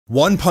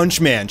One Punch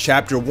Man,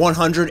 chapter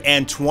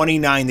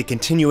 129, the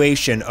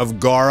continuation of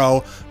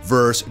Garou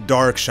vs.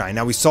 Darkshine.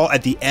 Now we saw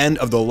at the end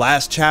of the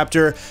last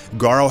chapter,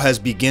 Garou has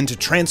begun to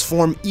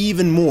transform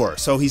even more.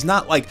 So he's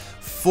not like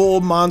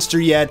full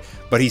monster yet,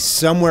 but he's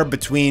somewhere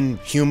between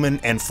human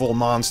and full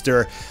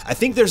monster. I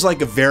think there's like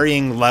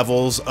varying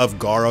levels of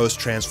Garou's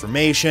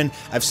transformation.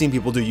 I've seen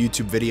people do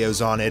YouTube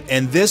videos on it,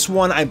 and this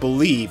one, I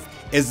believe,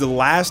 is the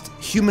last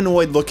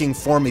humanoid-looking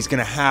form he's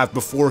gonna have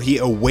before he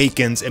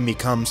awakens and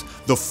becomes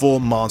the full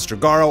monster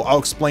Garou. I'll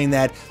explain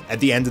that at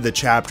the end of the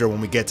chapter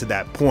when we get to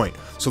that point.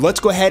 So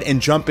let's go ahead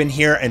and jump in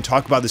here and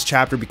talk about this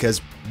chapter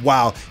because,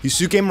 wow,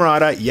 Yusuke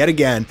Murata, yet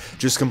again,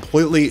 just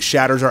completely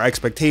shatters our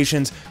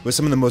expectations with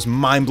some of the most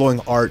mind-blowing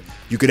art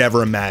you could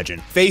ever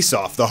imagine. Face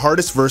Off, the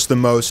hardest versus the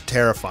most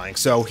terrifying.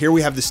 So here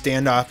we have the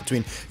standoff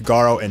between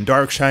Garou and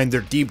Darkshine.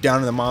 They're deep down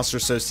in the Monster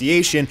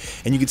Association,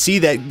 and you can see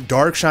that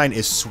Darkshine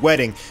is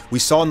sweating. We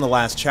saw in the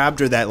last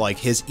chapter that like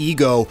his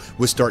ego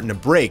was starting to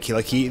break.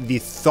 The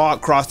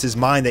thought crossed his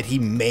mind that he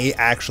may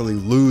actually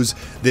lose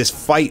this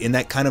fight, and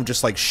that kind of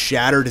just like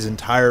shattered his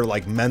entire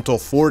like mental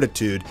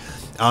fortitude.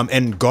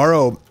 And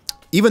Garou,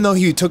 even though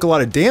he took a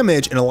lot of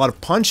damage and a lot of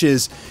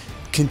punches,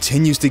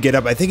 continues to get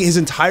up. I think his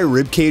entire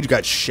rib cage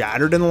got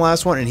shattered in the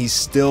last one, and he's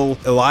still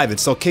alive and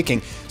still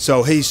kicking.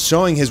 So he's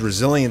showing his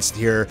resilience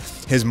here,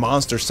 his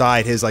monster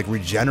side, his like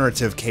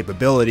regenerative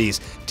capabilities.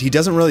 He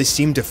doesn't really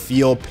seem to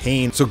feel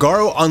pain. So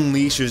Garou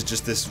unleashes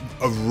just this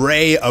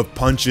array of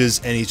punches,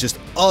 and he's just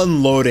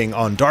unloading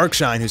on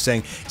Darkshine, who's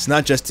saying it's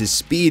not just his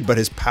speed, but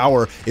his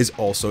power is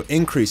also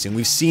increasing.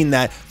 We've seen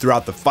that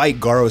throughout the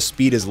fight. Garou's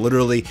speed is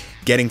literally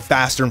getting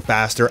faster and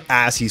faster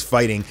as he's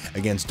fighting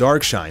against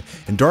Darkshine.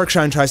 And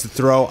Darkshine tries to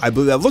throw, I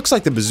believe that looks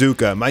like the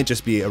bazooka. It might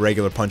just be a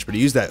regular punch, but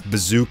he used that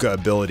bazooka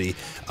ability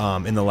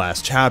in the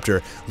last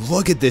chapter.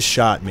 Look at this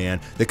shot, man.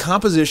 The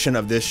composition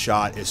of this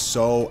shot is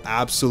so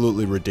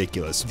absolutely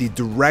ridiculous. The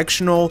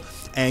directional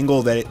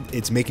angle that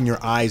it's making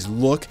your eyes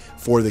look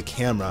for the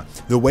camera,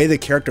 the way the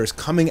character is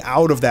coming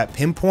out of that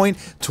pinpoint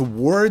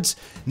towards,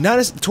 not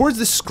as towards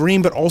the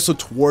screen, but also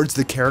towards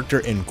the character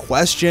in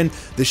question.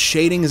 The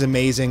shading is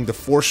amazing, the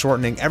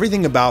foreshortening,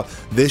 everything about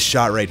this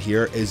shot right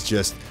here is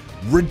just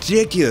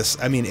ridiculous.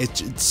 I mean,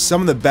 it's some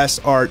of the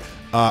best art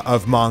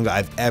of manga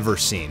I've ever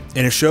seen.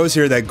 And it shows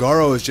here that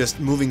Garou is just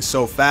moving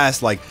so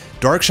fast, like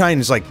Darkshine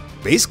is like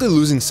basically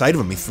losing sight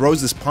of him. He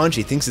throws this punch,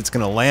 he thinks it's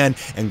gonna land,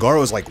 and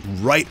Garou is like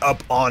right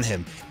up on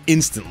him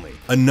instantly.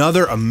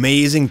 Another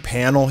amazing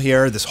panel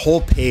here. This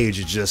whole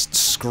page just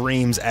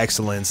screams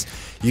excellence.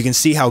 You can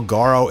see how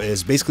Garou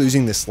is basically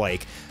using this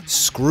like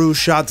screw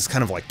shot, this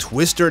kind of like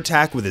twister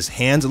attack with his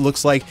hands, it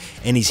looks like,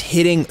 and he's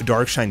hitting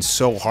Darkshine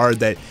so hard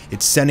that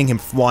it's sending him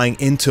flying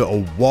into a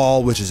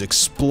wall, which is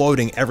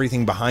exploding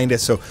everything behind it.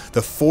 So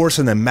the force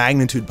and the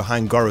magnitude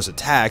behind Garou's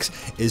attacks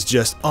is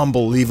just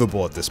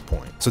unbelievable at this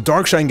point. So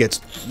Darkshine gets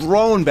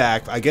thrown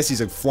back. I guess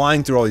he's like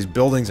flying through all these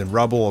buildings and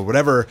rubble or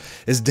whatever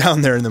is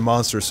down there in the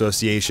Monster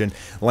Association,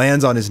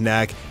 lands on his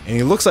neck, and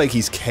he looks like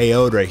he's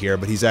KO'd right here,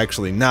 but he's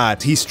actually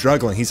not. He's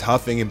struggling, he's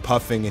huffing and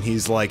puffing, and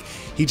he's like,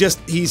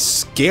 he's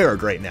scared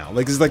right now.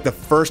 Like, this is like the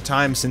first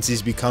time since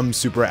he's become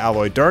Super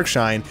Alloy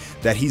Darkshine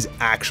that he's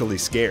actually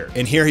scared.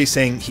 And here he's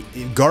saying,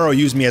 Garou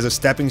used me as a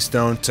stepping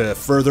stone to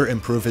further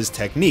improve his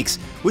techniques,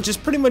 which is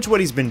pretty much what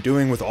he's been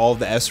doing with all of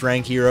the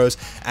S-rank heroes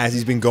as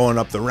he's been going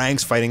up the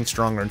ranks, fighting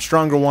stronger and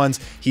stronger ones.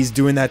 He's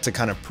doing that to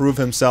kind of prove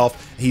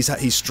himself.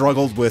 He's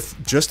struggled with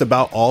just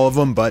about all of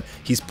them, but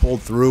he's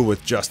pulled through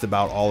with just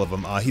about all of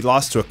them. He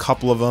lost to a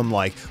couple of them,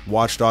 like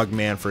Watchdog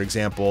Man, for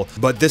example,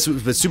 but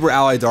Super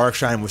Alloy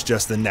Darkshine was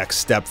just the next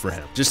step for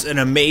him. Just an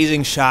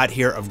amazing shot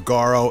here of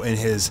Garou in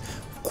his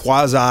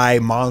quasi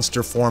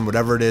monster form,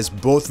 whatever it is.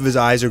 Both of his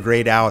eyes are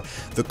grayed out.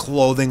 The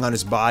clothing on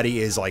his body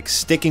is like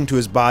sticking to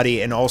his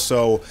body and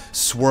also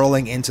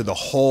swirling into the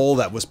hole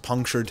that was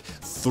punctured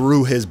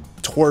through his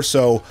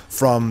torso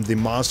from the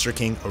Monster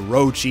King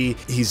Orochi.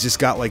 He's just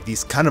got like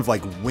these kind of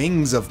like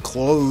wings of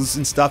clothes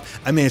and stuff.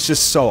 I mean, it's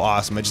just so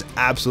awesome. I just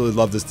absolutely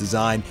love this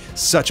design.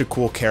 Such a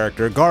cool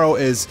character. Garou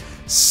is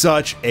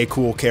such a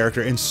cool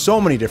character in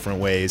so many different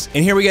ways.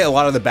 And here we get a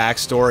lot of the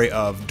backstory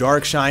of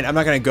Darkshine. I'm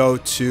not going to go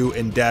too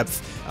in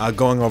depth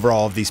going over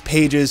all of these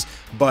pages,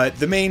 but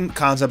the main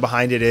concept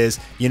behind it is,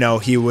 you know,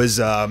 he was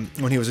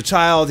when he was a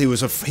child,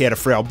 he had a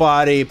frail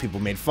body, people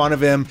made fun of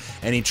him,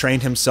 and he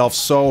trained himself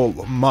so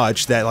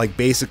much that like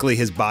basically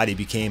his body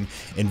became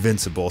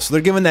invincible. So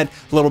they're giving that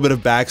little bit of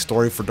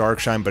backstory for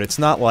Darkshine, but it's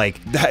not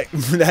like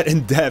that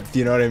in depth,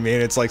 you know what I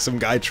mean? It's like some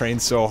guy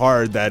trained so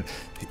hard that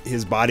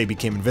his body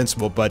became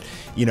invincible. But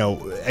you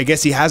know, I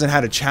guess he hasn't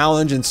had a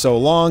challenge in so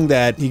long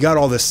that he got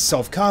all this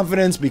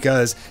self-confidence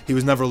because he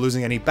was never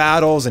losing any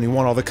battles and he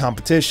won all the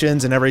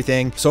competitions and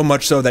everything, so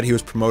much so that he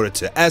was promoted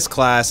to S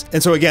class.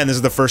 And so again, this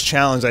is the first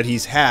challenge that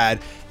he's had,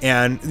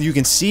 and you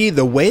can see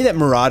the way that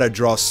Murata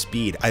draws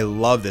speed. I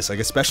love this, like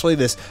especially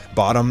this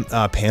bottom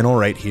panel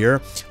right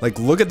here. Like,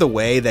 look at the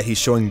way that he's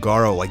showing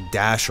Garou like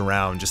dash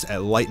around just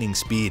at lightning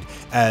speed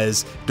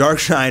as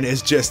Darkshine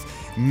is just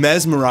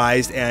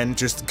mesmerized and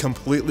just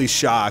completely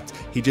shocked.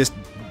 He just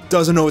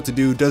doesn't know what to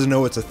do, doesn't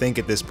know what to think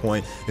at this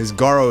point, as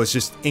Garou is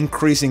just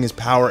increasing his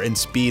power and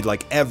speed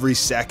like every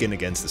second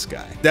against this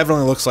guy.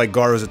 Definitely looks like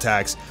Garou's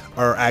attacks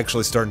are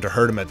actually starting to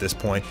hurt him at this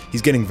point.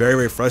 He's getting very,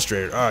 very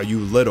frustrated. Oh, you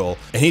little.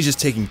 And he's just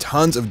taking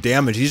tons of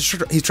damage. He's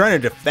trying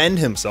to defend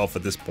himself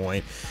at this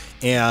point.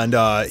 And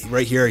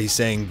right here, he's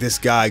saying, this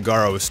guy,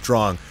 Garou, is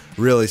strong,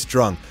 really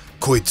strong.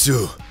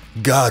 Koitsu,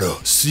 Garou,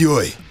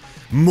 Tsuoi,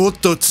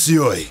 Moto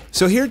Tsuoi.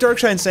 So here,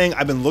 Darkshine's saying,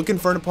 I've been looking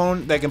for an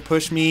opponent that can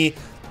push me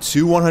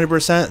to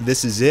 100%.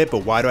 This is it,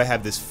 but why do I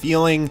have this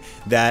feeling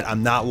that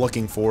I'm not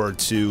looking forward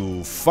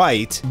to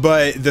fight?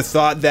 But the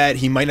thought that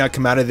he might not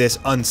come out of this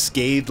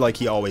unscathed like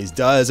he always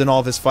does in all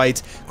of his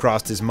fights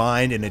crossed his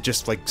mind, and it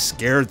just like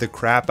scared the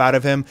crap out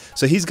of him.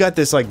 So he's got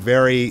this like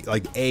very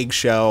like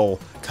eggshell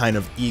kind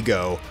of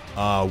ego,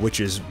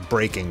 which is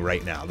breaking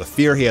right now. The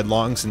fear he had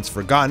long since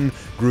forgotten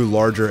grew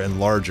larger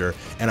and larger,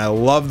 and I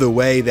love the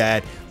way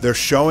that they're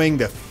showing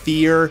the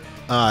fear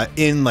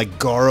in like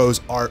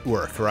Garou's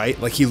artwork, right?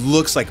 Like he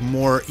looks like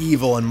more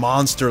evil and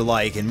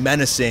monster-like and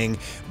menacing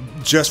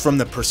just from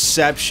the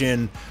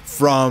perception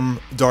from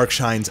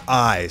Darkshine's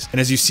eyes.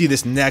 And as you see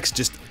this next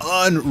just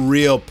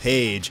unreal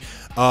page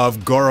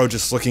of Garou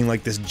just looking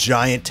like this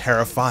giant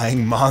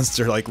terrifying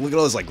monster, like look at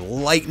all this like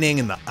lightning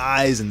in the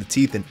eyes and the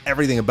teeth, and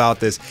everything about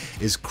this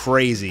is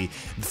crazy.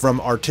 From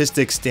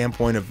artistic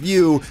standpoint of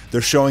view, they're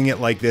showing it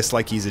like this,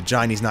 like he's a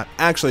giant. He's not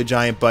actually a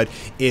giant, but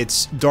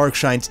it's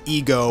Darkshine's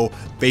ego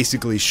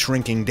basically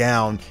shrinking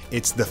down.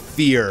 It's the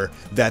fear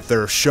that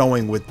they're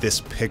showing with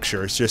this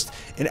picture. It's just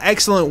an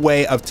excellent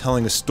way of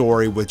telling a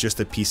story with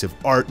just a piece of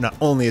art. Not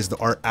only is the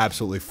art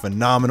absolutely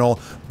phenomenal,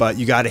 but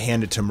you got to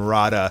hand it to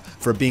Murata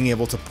for being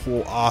able to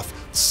pull off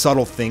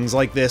subtle things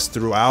like this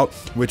throughout,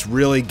 which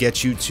really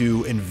gets you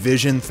to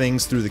envision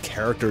things through the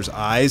character's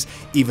eyes,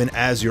 even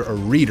as you're a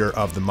reader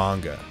of the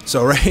manga.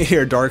 So right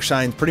here,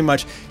 Darkshine, pretty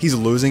much, he's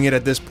losing it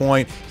at this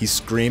point. He's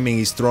screaming,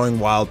 he's throwing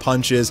wild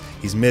punches,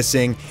 he's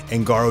missing,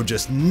 and Garou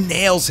just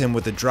nails him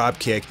with a drop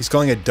kick. He's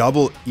calling it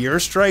double ear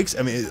strikes.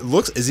 I mean, it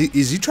looks,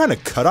 is he trying to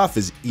cut off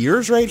his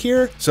ears right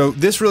here? So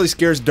this really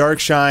scares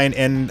Darkshine,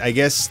 and I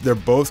guess they're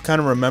both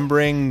kind of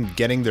remembering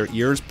getting their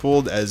ears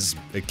pulled as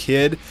a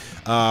kid.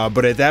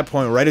 But at that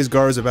point, right as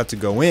Garou's about to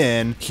go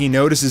in, he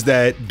notices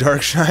that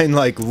Darkshine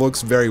like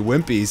looks very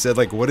wimpy. He said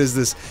like, what is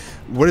this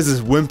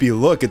wimpy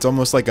look? It's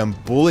almost like I'm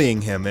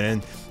bullying him.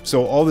 And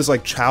so all this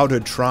like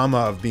childhood trauma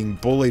of being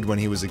bullied when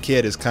he was a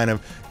kid is kind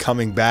of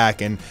coming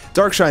back, and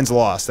Darkshine's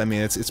lost. I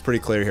mean, it's pretty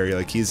clear here.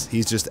 Like he's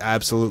just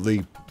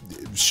absolutely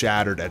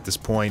shattered at this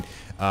point.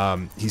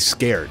 He's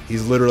scared.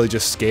 He's literally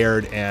just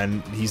scared,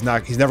 and he's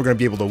never going to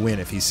be able to win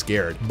if he's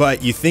scared.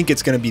 But you think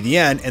it's going to be the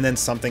end, and then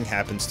something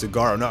happens to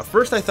Garou. Now, at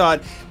first I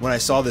thought when I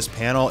saw this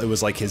panel, it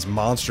was like his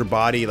monster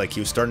body, like he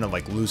was starting to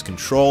like lose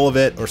control of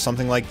it or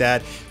something like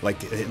that.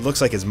 Like it looks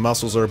like his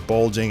muscles are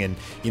bulging, and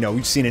you know,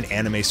 we've seen in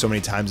anime so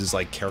many times as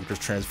like characters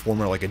transform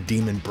or like a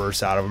demon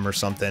bursts out of them or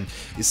something.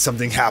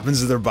 Something happens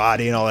to their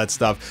body and all that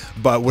stuff.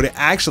 But what it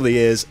actually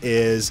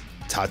is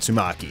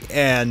Tatsumaki.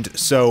 And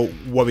so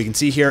what we can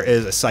see here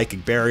is a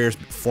psychic barrier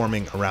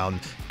forming around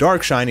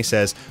Darkshine. He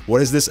says,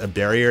 what is this, a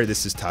barrier?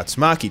 This is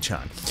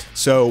Tatsumaki-chan.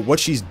 So what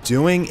she's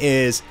doing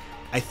is,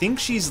 I think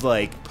she's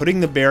like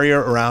putting the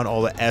barrier around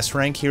all the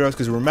S-rank heroes,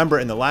 because remember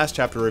in the last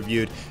chapter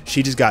reviewed,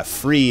 she just got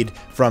freed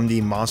from the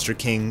Monster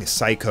King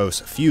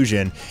Psychos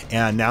fusion,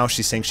 and now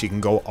she's saying she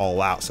can go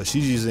all out. So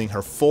she's using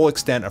her full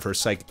extent of her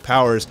psychic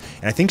powers,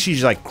 and I think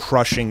she's like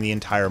crushing the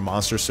entire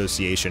Monster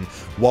Association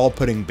while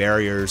putting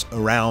barriers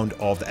around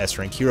all of the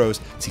S-rank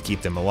heroes to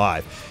keep them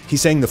alive.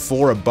 He's saying the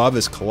floor above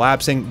is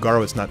collapsing.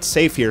 Garou, it's not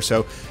safe here,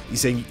 so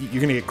he's saying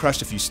you're gonna get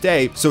crushed if you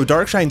stay. So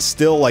Darkshine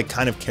still like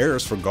kind of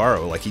cares for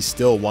Garou. Like he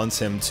still wants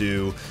him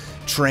to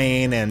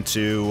train and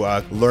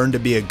to learn to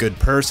be a good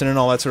person and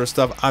all that sort of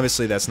stuff.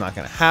 Obviously that's not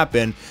going to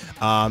happen,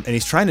 and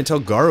he's trying to tell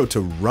Garou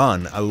to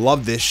run. I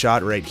love this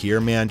shot right here,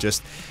 man.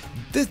 Just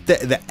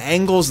the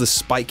angles, the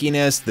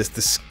spikiness,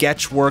 the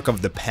sketch work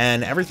of the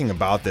pen, everything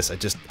about this,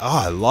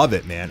 I love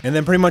it, man. And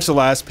then pretty much the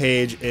last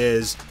page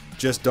is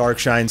just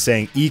Darkshine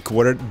saying, eek,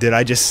 did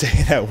I just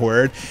say that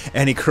word?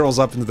 And he curls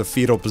up into the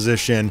fetal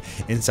position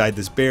inside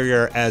this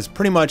barrier as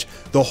pretty much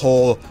the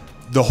whole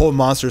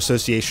Monster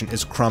Association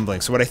is crumbling.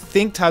 So what I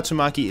think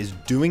Tatsumaki is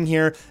doing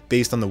here,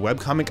 based on the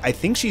webcomic, I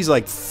think she's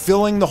like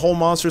filling the whole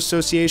Monster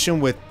Association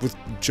with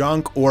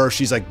junk, or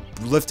she's like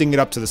lifting it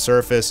up to the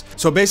surface.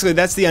 So basically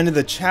that's the end of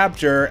the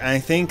chapter, and I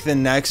think the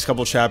next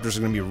couple chapters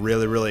are going to be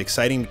really, really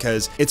exciting,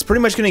 because it's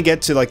pretty much going to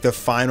get to like the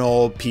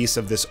final piece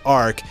of this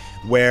arc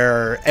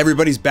where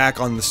everybody's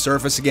back on the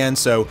surface again.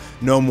 So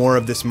no more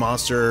of this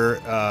Monster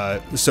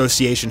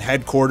Association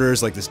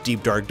headquarters, like this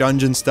deep dark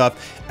dungeon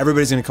stuff.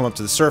 Everybody's going to come up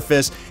to the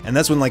surface, and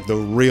that's when like the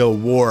real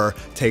war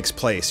takes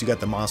place. You got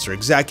the monster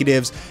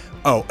executives.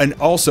 Oh, and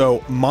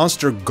also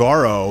Monster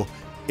Garou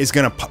is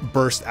going to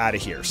burst out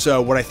of here.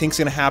 So what I think is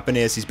going to happen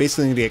is he's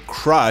basically going to get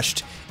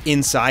crushed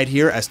inside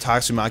here as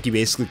Tatsumaki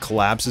basically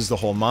collapses the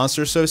whole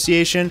Monster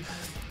Association.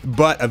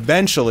 But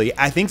eventually,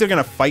 I think they're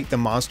going to fight the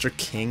Monster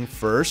King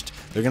first.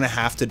 They're going to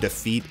have to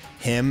defeat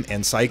him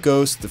and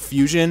Psychos, the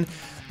fusion.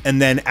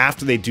 And then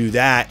after they do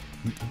that,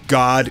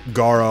 God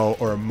Garou,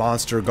 or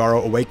Monster Garou,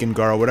 Awakened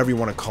Garou, whatever you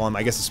want to call him,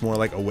 I guess it's more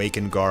like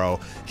Awakened Garou,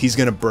 he's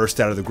going to burst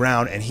out of the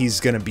ground, and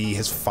he's going to be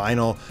his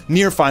final,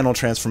 near final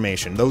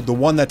transformation, the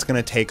one that's going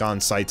to take on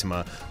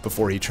Saitama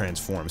before he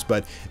transforms.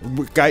 But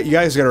you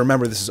guys got to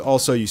remember, this is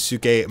also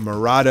Yusuke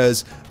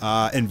Murata's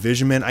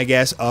envisionment, I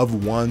guess,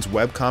 of One's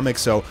webcomic,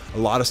 so a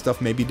lot of stuff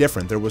may be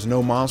different. There was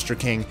no Monster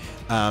King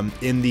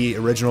in the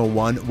original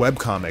One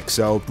webcomic,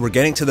 so we're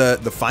getting to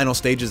the final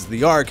stages of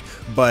the arc,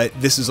 but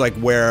this is like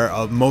where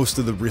most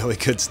of the really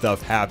good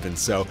stuff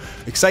happens. So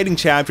exciting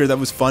chapter that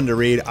was fun to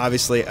read.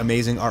 Obviously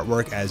amazing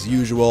artwork as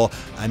usual.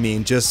 I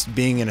mean, just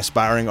being an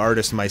aspiring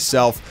artist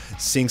myself,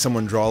 seeing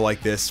someone draw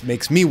like this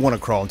makes me want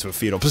to crawl into a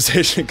fetal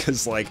position,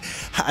 because like,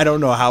 I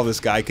don't know how this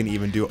guy can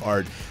even do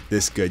art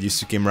this good.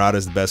 Yusuke Murata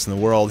is the best in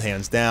the world,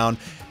 hands down,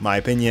 my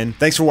opinion.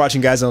 Thanks for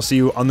watching, guys, and I'll see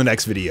you on the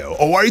next video.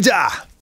 Owaida!